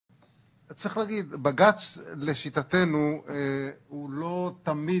צריך להגיד, בג"ץ לשיטתנו הוא לא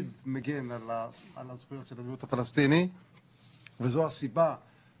תמיד מגן על הזכויות של המיעוט הפלסטיני, וזו הסיבה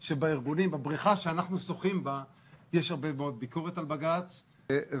שבארגונים, בבריכה שאנחנו שוחים בה, יש הרבה מאוד ביקורת על בג"ץ,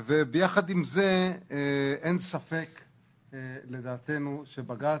 וביחד עם זה אין ספק לדעתנו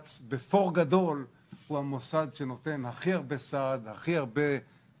שבג"ץ בפור גדול הוא המוסד שנותן הכי הרבה סעד, הכי הרבה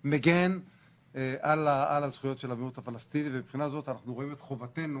מגן על הזכויות של המיעוט הפלסטיני, ובבחינה זאת אנחנו רואים את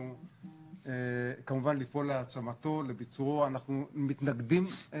חובתנו כמובן לפעול להעצמתו, לביצורו. אנחנו מתנגדים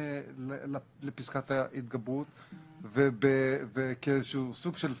לפסקת ההתגברות, וכאיזשהו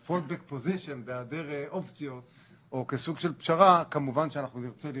סוג של fallback position בהיעדר אופציות, או כסוג של פשרה, כמובן שאנחנו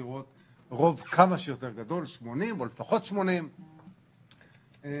נרצה לראות רוב כמה שיותר גדול, 80 או לפחות 80,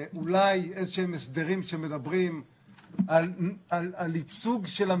 אולי איזשהם הסדרים שמדברים על ייצוג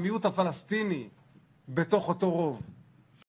של המיעוט הפלסטיני בתוך אותו רוב.